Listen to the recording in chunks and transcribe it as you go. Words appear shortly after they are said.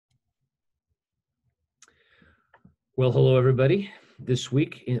Well, hello, everybody. This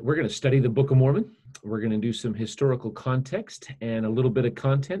week, we're going to study the Book of Mormon. We're going to do some historical context and a little bit of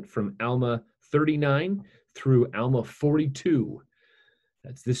content from Alma 39 through Alma 42.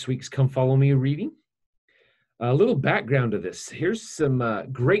 That's this week's Come Follow Me reading. A little background to this. Here's some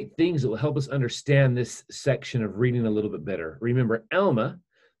great things that will help us understand this section of reading a little bit better. Remember, Alma,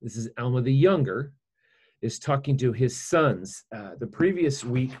 this is Alma the Younger, is talking to his sons. The previous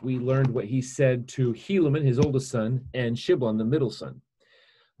week, we learned what he said to Helaman, his oldest son, and Shiblon, the middle son.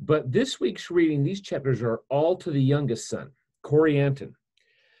 But this week's reading, these chapters are all to the youngest son, Corianton.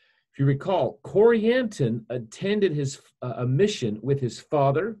 If you recall, Corianton attended a mission with his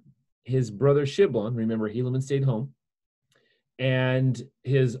father, his brother Shiblon, remember Helaman stayed home, and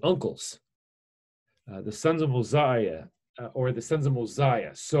his uncles, the sons of Mosiah, or the sons of Mosiah.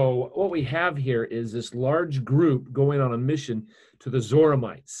 So what we have here is this large group going on a mission to the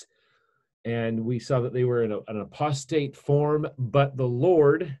Zoramites. And we saw that they were in an apostate form, but the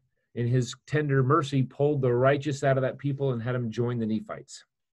Lord, in his tender mercy, pulled the righteous out of that people and had them join the Nephites.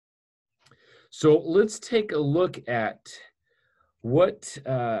 So let's take a look at what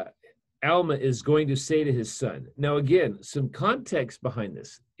Alma is going to say to his son. Now, again, some context behind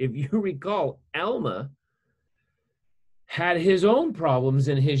this. If you recall, Alma had his own problems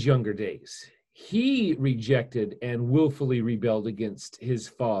in his younger days. He rejected and willfully rebelled against his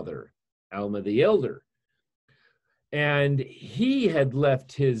father, Alma the Elder. And he had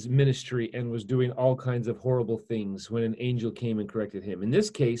left his ministry and was doing all kinds of horrible things when an angel came and corrected him. In this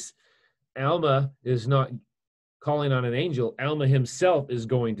case, Alma is not calling on an angel. Alma himself is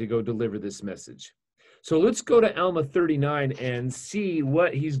going to go deliver this message. So let's go to Alma 39 and see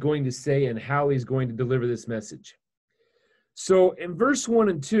what he's going to say and how he's going to deliver this message. So in verse 1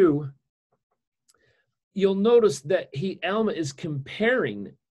 and 2, you'll notice that Alma is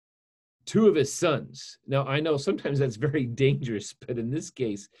comparing two of his sons. Now, I know sometimes that's very dangerous, but in this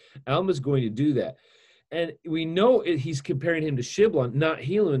case, Alma's going to do that. And we know he's comparing him to Shiblon, not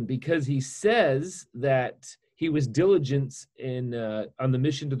Helaman, because he says that he was diligent on the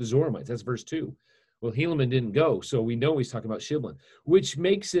mission to the Zoramites. That's verse 2. Well, Helaman didn't go, so we know he's talking about Shiblon, which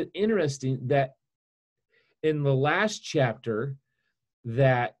makes it interesting that in the last chapter,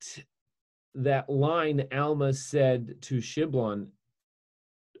 that line Alma said to Shiblon,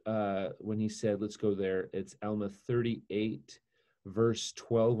 when he said, let's go there, it's Alma 38, verse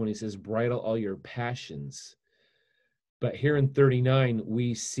 12, when he says, bridle all your passions. But here in 39,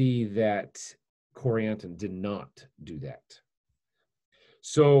 we see that Corianton did not do that.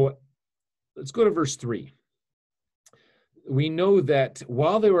 So let's go to verse 3. We know that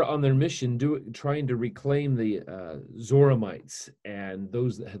while they were on their mission trying to reclaim the Zoramites and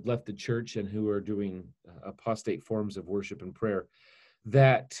those that had left the church and who are doing apostate forms of worship and prayer,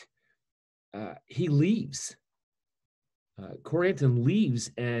 that he leaves. Corianton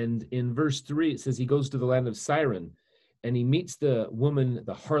leaves, and in verse 3 it says he goes to the land of Siren and he meets the woman,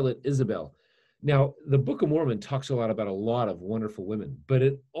 the harlot Isabel. Now, the Book of Mormon talks a lot about a lot of wonderful women, but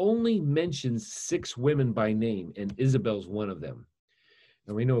it only mentions 6 women by name, and Isabel's one of them.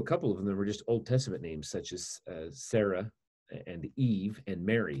 And we know a couple of them were just Old Testament names, such as Sarah and Eve and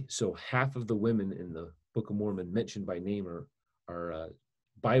Mary. So half of the women in the Book of Mormon mentioned by name are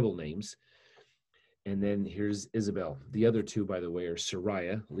Bible names. And then here's Isabel. The other 2, by the way, are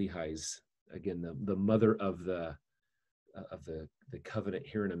Sariah, Lehi's, again, the mother of the covenant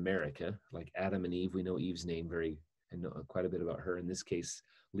here in America, like Adam and Eve. We know Eve's name and know quite a bit about her. In this case,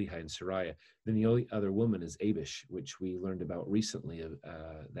 Lehi and Sariah. Then the only other woman is Abish, which we learned about recently,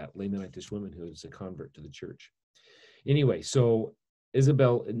 that Lamanitish woman who is a convert to the church. Anyway, so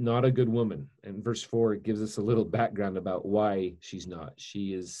Isabel, not a good woman. And verse 4 gives us a little background about why she's not.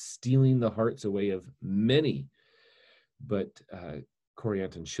 She is stealing the hearts away of many, but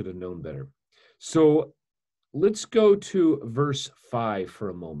Corianton should have known better. So let's go to verse 5 for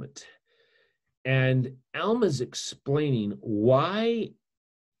a moment. And Alma's explaining why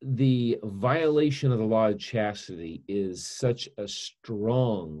the violation of the law of chastity is such a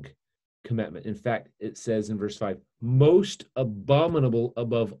strong commandment. In fact, it says in verse 5, most abominable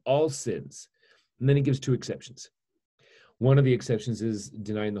above all sins. And then he gives 2 exceptions. One of the exceptions is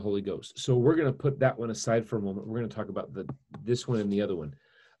denying the Holy Ghost. So we're going to put that one aside for a moment. We're going to talk about this one and the other one,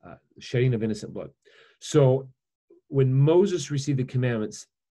 shedding of innocent blood. So when Moses received the commandments,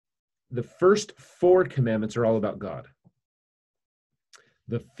 the first 4 commandments are all about God.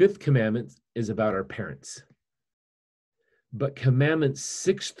 The 5th commandment is about our parents. But commandments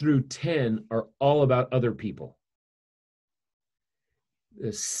 6 through 10 are all about other people. The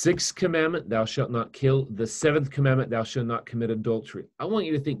 6th commandment, thou shalt not kill. The 7th commandment, thou shalt not commit adultery. I want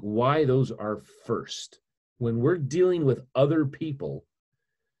you to think why those are first. when we're dealing with other people,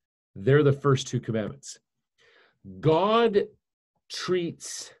 they're the first two commandments. God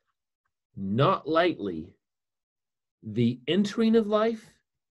treats not lightly the entering of life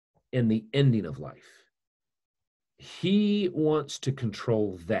and the ending of life. He wants to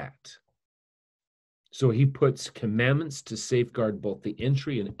control that. So he puts commandments to safeguard both the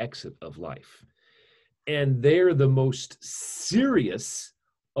entry and exit of life. And they're the most serious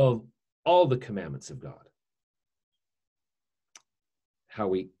of all the commandments of God. How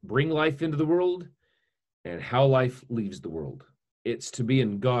we bring life into the world and how life leaves the world. It's to be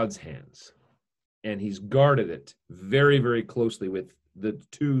in God's hands. And he's guarded it very, very closely with the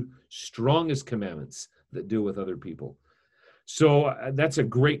two strongest commandments that deal with other people. So that's a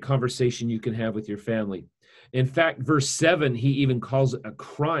great conversation you can have with your family. In fact, verse 7, he even calls it a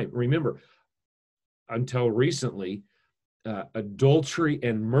crime. Remember, until recently, adultery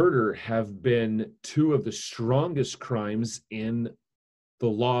and murder have been two of the strongest crimes in the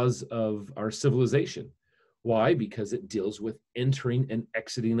laws of our civilization. Why? Because it deals with entering and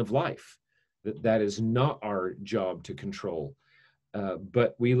exiting of life. That is not our job to control.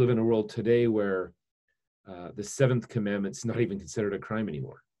 But we live in a world today where the seventh commandment is not even considered a crime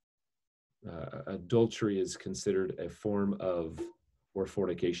anymore. Adultery is considered a form of, or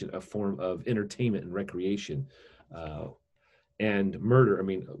fornication, a form of entertainment and recreation. And murder, I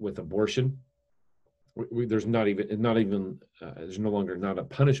mean, with abortion, there's no longer not a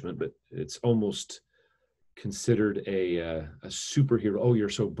punishment, but it's almost considered a superhero. Oh, you're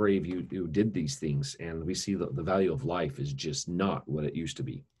so brave, you did these things. And we see the value of life is just not what it used to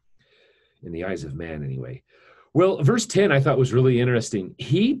be, in the eyes of man anyway. Well, verse 10 I thought was really interesting.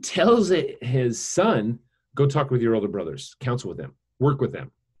 He tells his son, go talk with your older brothers, counsel with them, work with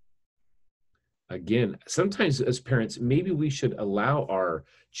them. Again, sometimes as parents, maybe we should allow our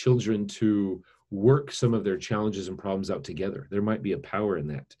children to work some of their challenges and problems out together. There might be a power in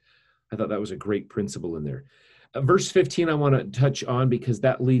that. I thought that was a great principle in there. Verse 15, I want to touch on because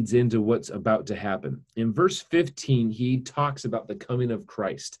that leads into what's about to happen. In verse 15, he talks about the coming of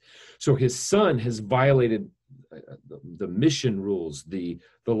Christ. So his son has violated the mission rules, the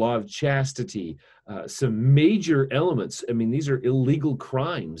law of chastity, some major elements. I mean, these are illegal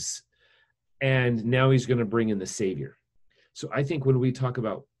crimes. And now he's going to bring in the Savior. So I think when we talk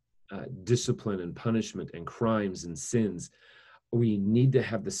about discipline and punishment and crimes and sins, we need to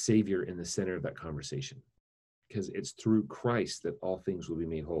have the Savior in the center of that conversation, because it's through Christ that all things will be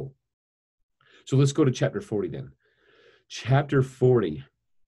made whole. So let's go to chapter 40 then. Chapter 40,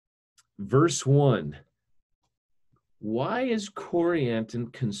 verse 1. Why is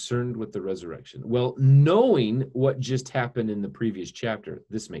Corianton concerned with the resurrection? Well, knowing what just happened in the previous chapter,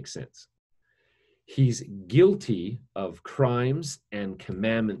 this makes sense. He's guilty of crimes and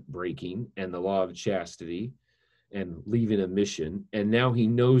commandment breaking and the law of chastity and leaving a mission. And now he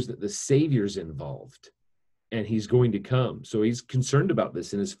knows that the Savior's involved and he's going to come. So he's concerned about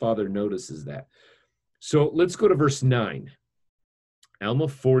this, and his father notices that. So let's go to verse 9. Alma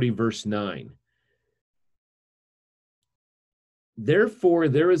 40, verse 9. Therefore,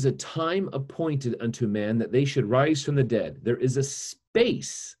 there is a time appointed unto man that they should rise from the dead. There is a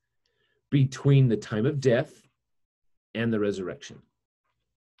space between the time of death and the resurrection.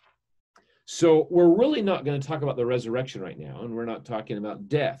 So we're really not going to talk about the resurrection right now, and we're not talking about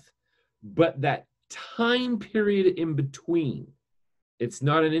death, but that time period in between. It's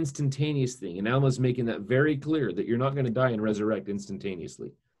not an instantaneous thing, and Alma's making that very clear that you're not going to die and resurrect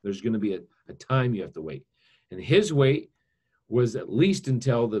instantaneously. There's going to be a time you have to wait. And his wait was at least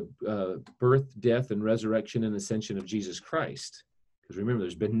until the birth, death, and resurrection and ascension of Jesus Christ. Because remember,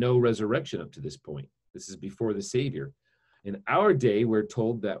 there's been no resurrection up to this point. This is before the Savior. In our day, we're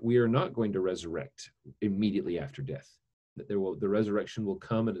told that we are not going to resurrect immediately after death, that the resurrection will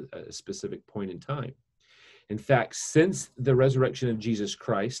come at a specific point in time. In fact, since the resurrection of Jesus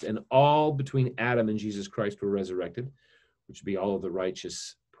Christ, and all between Adam and Jesus Christ were resurrected, which would be all of the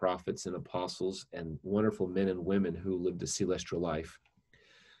righteous prophets and apostles and wonderful men and women who lived a celestial life,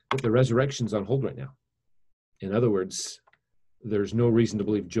 that the resurrection's on hold right now. In other words, there's no reason to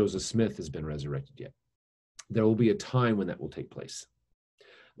believe Joseph Smith has been resurrected yet. There will be a time when that will take place.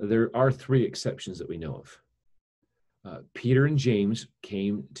 There are three exceptions that we know of. Peter and James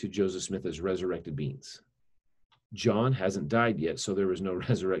came to Joseph Smith as resurrected beings. John hasn't died yet, so there was no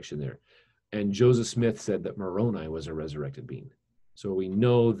resurrection there. And Joseph Smith said that Moroni was a resurrected being. So we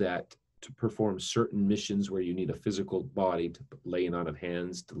know that to perform certain missions where you need a physical body, to laying on of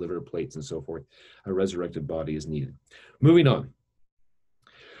hands, deliver plates, and so forth, a resurrected body is needed. Moving on.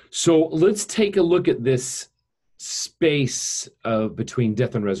 So let's take a look at this space between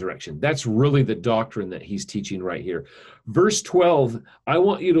death and resurrection. That's really the doctrine that he's teaching right here. Verse 12, I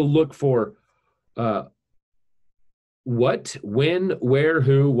want you to look for what, when, where,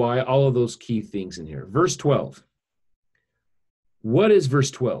 who, why, all of those key things in here. Verse 12. What is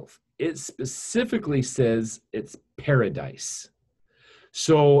verse 12? It specifically says it's paradise.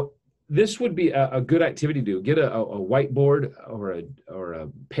 So this would be a good activity to do. Get a whiteboard or a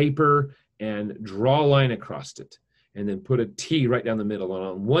paper and draw a line across it, and then put a T right down the middle. And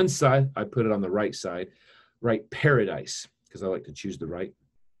on one side, I put it on the right side, write paradise, because I like to choose the right.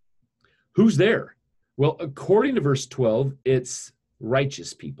 Who's there? Well, according to verse 12, it's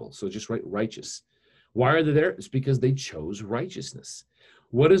righteous people. So just write righteous. Why are they there? It's because they chose righteousness.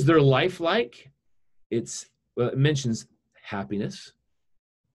 What is their life like? It mentions happiness,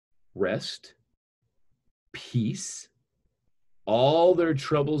 rest, peace, all their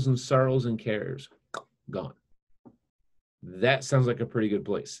troubles and sorrows and cares gone. That sounds like a pretty good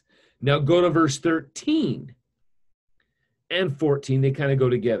place. Now go to verse 13 and 14. They kind of go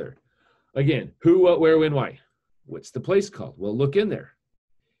together. Again, who, what, where, when, why? What's the place called? Well, look in there.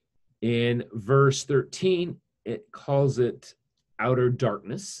 In verse 13, it calls it outer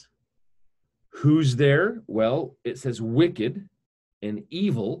darkness. Who's there? Well, it says wicked and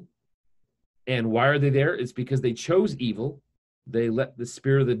evil. And why are they there? It's because they chose evil. They let the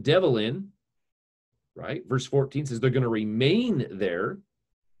spirit of the devil in, right? Verse 14 says they're going to remain there.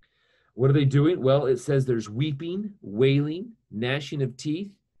 What are they doing? Well, it says there's weeping, wailing, gnashing of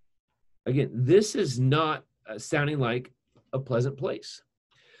teeth. Again, this is not sounding like a pleasant place.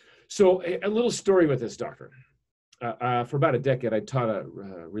 So a little story with this doctrine. For about a decade, I taught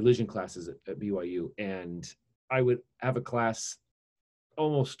religion classes at BYU, and I would have a class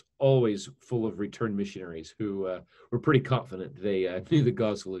almost always full of returned missionaries who were pretty confident they knew the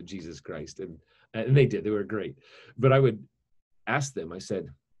gospel of Jesus Christ, and they did. They were great. But I would ask them, I said,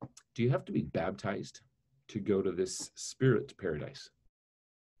 do you have to be baptized to go to this spirit paradise?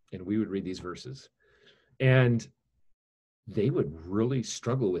 And we would read these verses. And they would really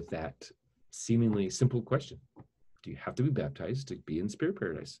struggle with that seemingly simple question. Do you have to be baptized to be in spirit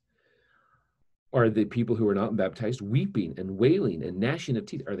paradise? Are the people who are not baptized weeping and wailing and gnashing of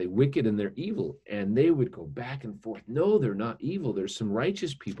teeth? Are they wicked and they're evil? And they would go back and forth. No, they're not evil. There's some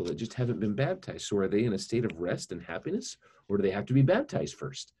righteous people that just haven't been baptized. So are they in a state of rest and happiness, or do they have to be baptized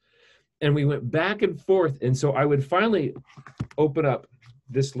first? And we went back and forth. And so I would finally open up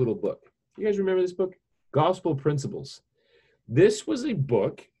this little book. You guys remember this book? Gospel Principles. This was a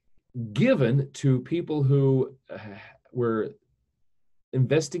book given to people who were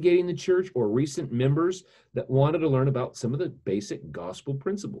investigating the church or recent members that wanted to learn about some of the basic gospel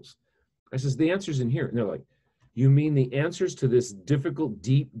principles. I says, the answer's in here. And they're like, you mean the answers to this difficult,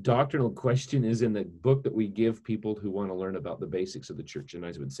 deep doctrinal question is in the book that we give people who want to learn about the basics of the church? And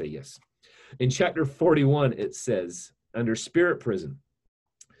I would say yes. In chapter 41, it says, under spirit prison,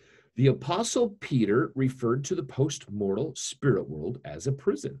 the Apostle Peter referred to the post-mortal spirit world as a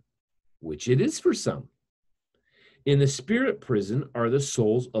prison, which it is for some. In the spirit prison are the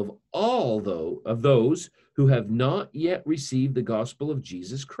souls of all of those who have not yet received the gospel of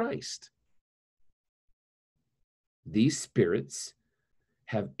Jesus Christ. These spirits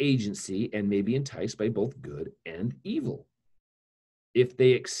have agency and may be enticed by both good and evil. If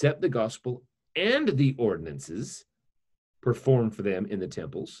they accept the gospel and the ordinances performed for them in the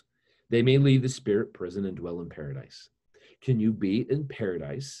temples, they may leave the spirit prison and dwell in paradise. Can you be in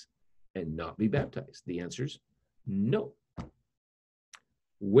paradise and not be baptized? The answer's no.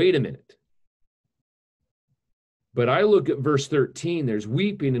 Wait a minute. But I look at verse 13. There's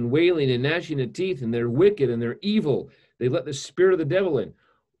weeping and wailing and gnashing of teeth, and they're wicked and they're evil. They let the spirit of the devil in.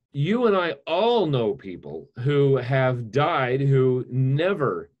 You and I all know people who have died who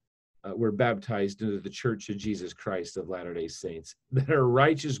never were baptized into the Church of Jesus Christ of Latter-day Saints, that are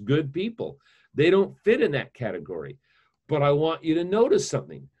righteous, good people. They don't fit in that category. But I want you to notice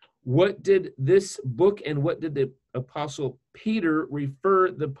something. What did this book and what did the Apostle Peter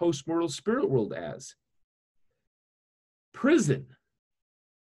refer the post-mortal spirit world as? Prison.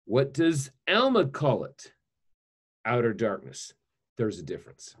 What does Alma call it? Outer darkness. There's a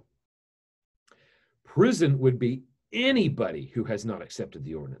difference. Prison would be anybody who has not accepted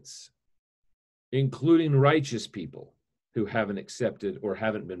the ordinance, including righteous people who haven't accepted or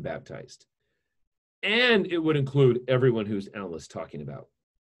haven't been baptized. And it would include everyone who's Alma's talking about,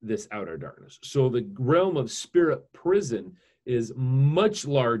 this outer darkness. So the realm of spirit prison is much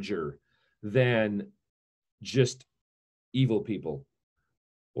larger than just evil people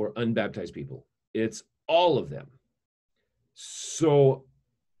or unbaptized people. It's all of them. So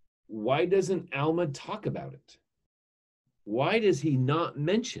why doesn't Alma talk about it? Why does he not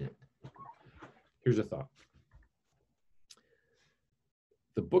mention it? Here's a thought.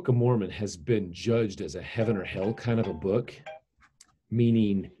 The Book of Mormon has been judged as a heaven or hell kind of a book,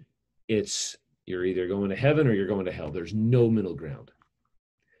 meaning you're either going to heaven or you're going to hell. There's no middle ground.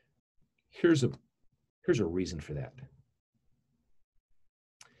 Here's a reason for that.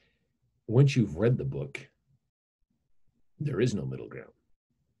 Once you've read the book, there is no middle ground.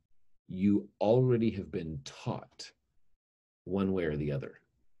 You already have been taught one way or the other.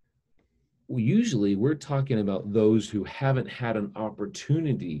 Usually we're talking about those who haven't had an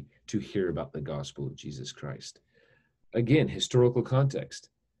opportunity to hear about the gospel of Jesus Christ. Again, historical context.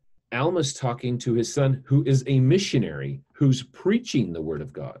 Alma's talking to his son who is a missionary who's preaching the word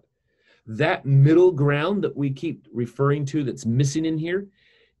of God. That middle ground that we keep referring to that's missing in here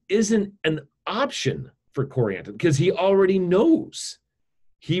isn't an option for Corianton because he already knows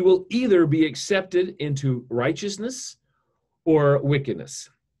he will either be accepted into righteousness or wickedness.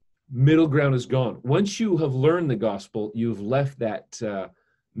 Middle ground is gone. Once you have learned the gospel, you've left that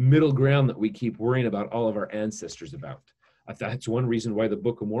middle ground that we keep worrying about all of our ancestors about. That's one reason why the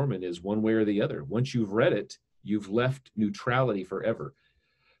Book of Mormon is one way or the other. Once you've read it, you've left neutrality forever.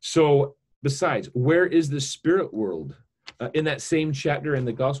 So besides, where is the spirit world? In that same chapter in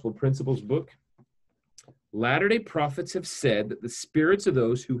the Gospel Principles book, Latter-day Prophets have said that the spirits of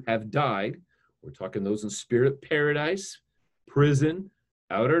those who have died, we're talking those in spirit paradise, prison,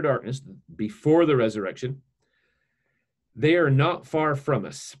 outer darkness, before the resurrection, they are not far from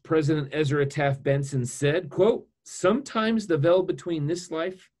us. President Ezra Taft Benson said, quote, "Sometimes the veil between this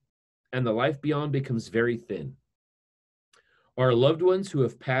life and the life beyond becomes very thin. Our loved ones who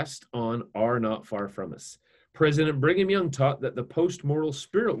have passed on are not far from us." President Brigham Young taught that the post-mortal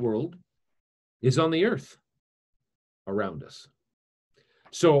spirit world is on the earth around us.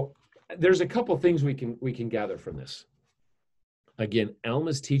 So there's a couple things we can gather from this. Again,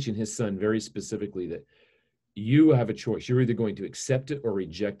 Alma's teaching his son very specifically that you have a choice. You're either going to accept it or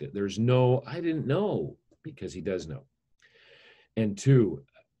reject it. There's no, I didn't know, because he does know. And two,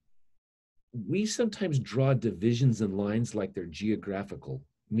 we sometimes draw divisions and lines like they're geographical,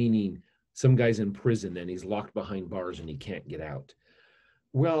 meaning some guy's in prison and he's locked behind bars and he can't get out.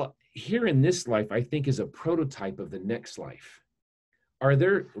 Well, here in this life, I think is a prototype of the next life. Are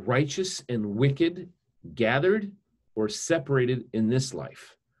there righteous and wicked gathered or separated in this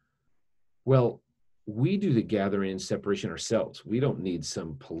life? Well, we do the gathering and separation ourselves. We don't need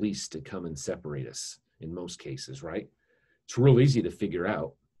some police to come and separate us in most cases, right? It's real easy to figure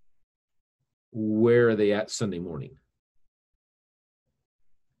out where are they at Sunday morning.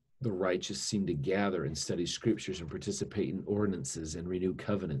 The righteous seem to gather and study scriptures and participate in ordinances and renew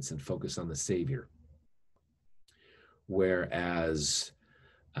covenants and focus on the Savior. Whereas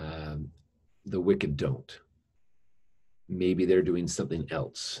the wicked don't. Maybe they're doing something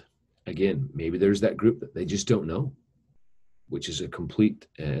else. Again, maybe there's that group that they just don't know, which is a complete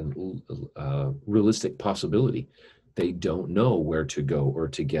and realistic possibility. They don't know where to go or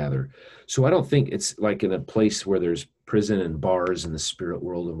to gather. So I don't think it's like in a place where there's prison and bars in the spirit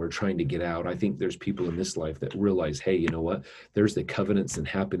world and we're trying to get out. I think there's people in this life that realize, hey, you know what? There's the covenants and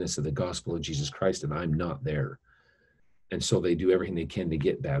happiness of the gospel of Jesus Christ, and I'm not there. And so they do everything they can to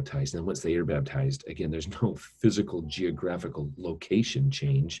get baptized. And once they are baptized, again, there's no physical, geographical location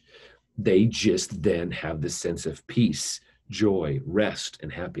change. They just then have this sense of peace, joy, rest,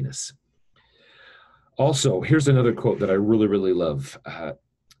 and happiness. Also, here's another quote that I really, really love.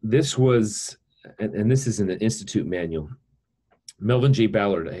 This was, and this is in the Institute manual. Melvin J.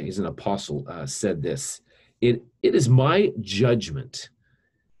 Ballard, he's an apostle, said this: It is my judgment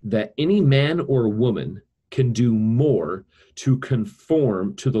that any man or woman can do more to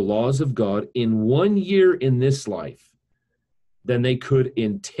conform to the laws of God in 1 year in this life than they could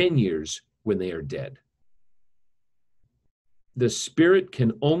in 10 years when they are dead. The spirit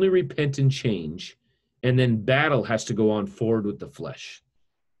can only repent and change, and then battle has to go on forward with the flesh.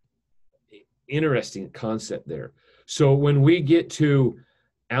 Interesting concept there. So when we get to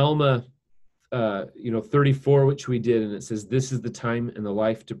Alma 34, which we did, and it says this is the time in the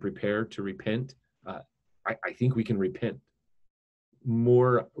life to prepare to repent, I think we can repent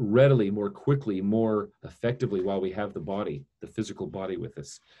more readily, more quickly, more effectively while we have the body, the physical body with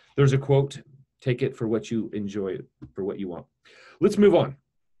us. There's a quote, take it for what you enjoy, for what you want. Let's move on.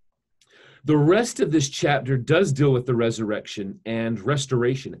 The rest of this chapter does deal with the resurrection and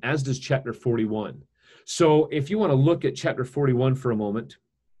restoration, as does chapter 41. So if you want to look at chapter 41 for a moment,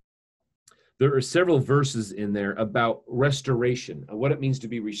 there are several verses in there about restoration, what it means to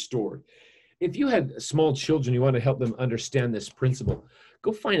be restored. If you had small children, you want to help them understand this principle,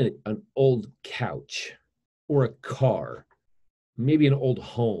 go find an old couch or a car maybe an old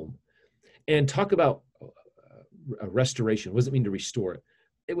home, and talk about a restoration. What does it mean to restore it?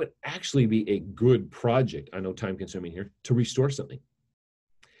 It would actually be a good project. I know time consuming here to restore something.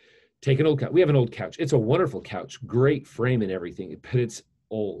 Take an old couch. We have an old couch. It's a wonderful couch, great frame and everything, but it's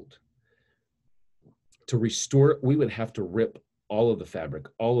old. To restore it, we would have to rip all of the fabric,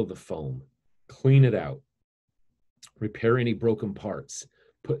 all of the foam, clean it out, repair any broken parts,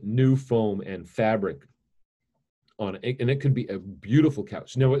 put new foam and fabric on it, and it could be a beautiful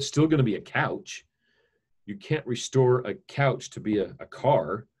couch. No, it's still going to be a couch. You can't restore a couch to be a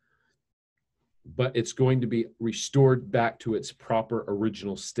car, but it's going to be restored back to its proper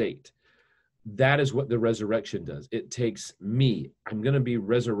original state. That is what the resurrection does. It takes me. I'm going to be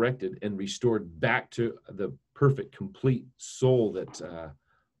resurrected and restored back to the perfect, complete soul that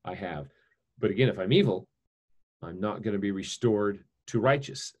I have. But again, if I'm evil, I'm not going to be restored to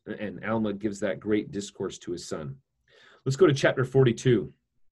righteous. And Alma gives that great discourse to his son. Let's go to chapter 42.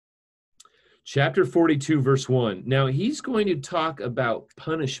 Chapter 42, verse 1. Now, he's going to talk about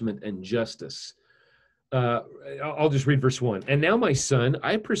punishment and justice. I'll just read verse 1. And now, my son,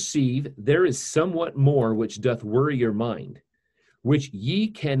 I perceive there is somewhat more which doth worry your mind, which ye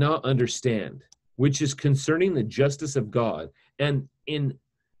cannot understand, which is concerning the justice of God, and in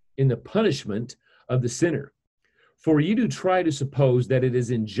the punishment of the sinner. For ye do try to suppose that it is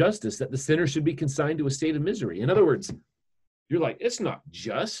injustice that the sinner should be consigned to a state of misery. In other words, you're like, it's not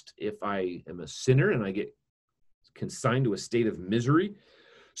just if I am a sinner and I get consigned to a state of misery.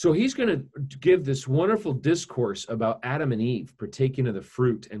 So he's going to give this wonderful discourse about Adam and Eve partaking of the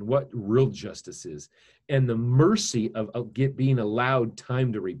fruit and what real justice is, and the mercy of being allowed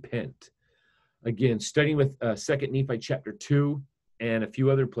time to repent. Again, studying with 2 Nephi chapter 2 and a few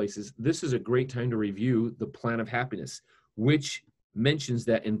other places, this is a great time to review the plan of happiness, which mentions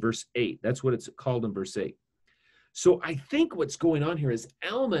that in verse 8. That's what it's called in verse 8. So I think what's going on here is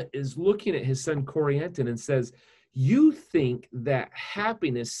Alma is looking at his son Corianton and says, you think that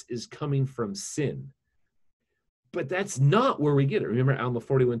happiness is coming from sin, but that's not where we get it. Remember Alma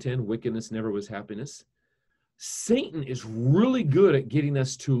 41:10, wickedness never was happiness. Satan is really good at getting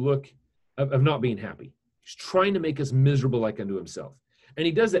us to look of not being happy. He's trying to make us miserable like unto himself. And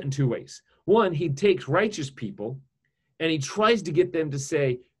he does that in two ways. One, he takes righteous people and he tries to get them to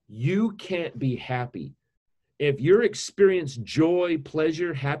say, you can't be happy. If you're experiencing joy,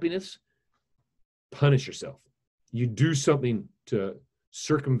 pleasure, happiness, punish yourself. You do something to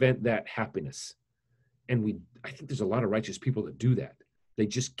circumvent that happiness. And I think there's a lot of righteous people that do that. They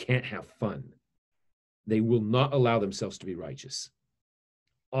just can't have fun. They will not allow themselves to be righteous.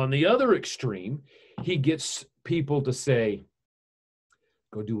 On the other extreme, he gets people to say,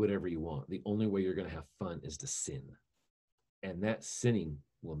 go do whatever you want. The only way you're going to have fun is to sin. And that sinning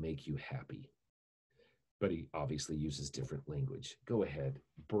will make you happy. But he obviously uses different language. Go ahead,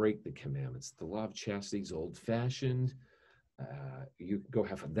 break the commandments. The law of chastity is old-fashioned. You go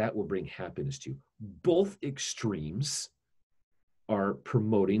have fun. That will bring happiness to you. Both extremes are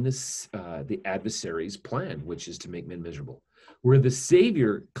promoting this, the adversary's plan, which is to make men miserable. Where the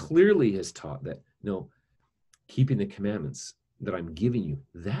Savior clearly has taught that, no, keeping the commandments that I'm giving you,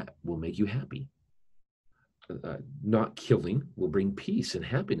 that will make you happy. Not killing will bring peace and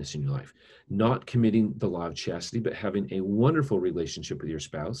happiness in your life. Not committing the law of chastity, but having a wonderful relationship with your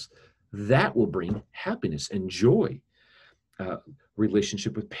spouse, that will bring happiness and joy.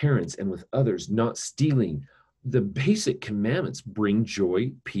 Relationship with parents and with others, not stealing. The basic commandments bring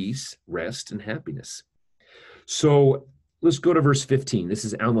joy, peace, rest, and happiness. So let's go to verse 15. This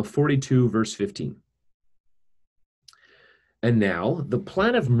is Alma 42, verse 15. And now the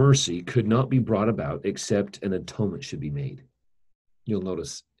plan of mercy could not be brought about except an atonement should be made. You'll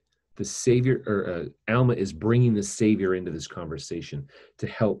notice the Savior, or Alma is bringing the Savior into this conversation to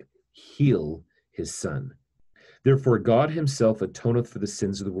help heal his son. Therefore, God himself atoneth for the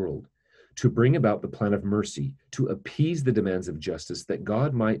sins of the world, to bring about the plan of mercy, to appease the demands of justice, that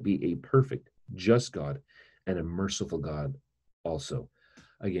God might be a perfect, just God, and a merciful God also.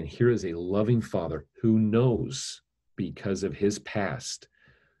 Again, here is a loving Father who knows, because of his past,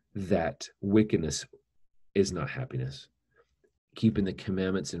 that wickedness is not happiness. Keeping the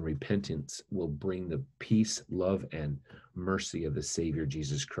commandments and repentance will bring the peace, love, and mercy of the Savior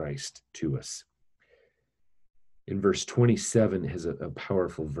Jesus Christ to us. In verse 27 is a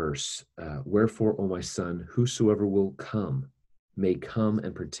powerful verse. Wherefore, O my son, whosoever will come, may come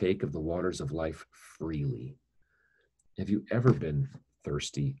and partake of the waters of life freely. Have you ever been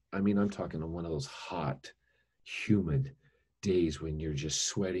thirsty? I mean, I'm talking on one of those hot, humid days when you're just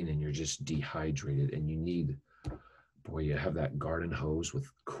sweating and you're just dehydrated and you need, boy, you have that garden hose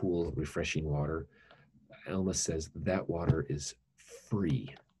with cool, refreshing water. Alma says that water is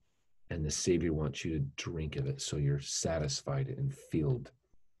free. And the Savior wants you to drink of it so you're satisfied and filled.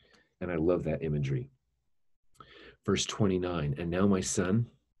 And I love that imagery. Verse 29, and now, my son,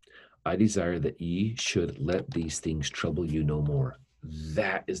 I desire that ye should let these things trouble you no more.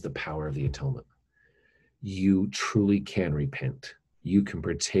 That is the power of the atonement. You truly can repent. You can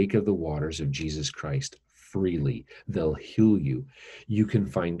partake of the waters of Jesus Christ freely. They'll heal you. You can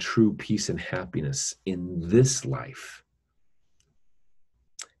find true peace and happiness in this life.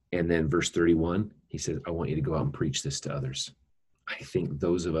 And then verse 31, he says, I want you to go out and preach this to others. I think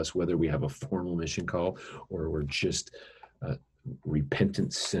those of us, whether we have a formal mission call or we're just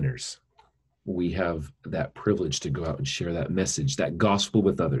repentant sinners, we have that privilege to go out and share that message, that gospel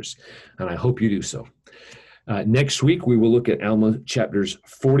with others. And I hope you do so. Next week, we will look at Alma chapters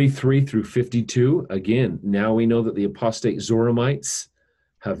 43 through 52. Again, now we know that the apostate Zoramites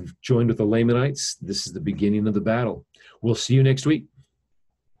have joined with the Lamanites. This is the beginning of the battle. We'll see you next week.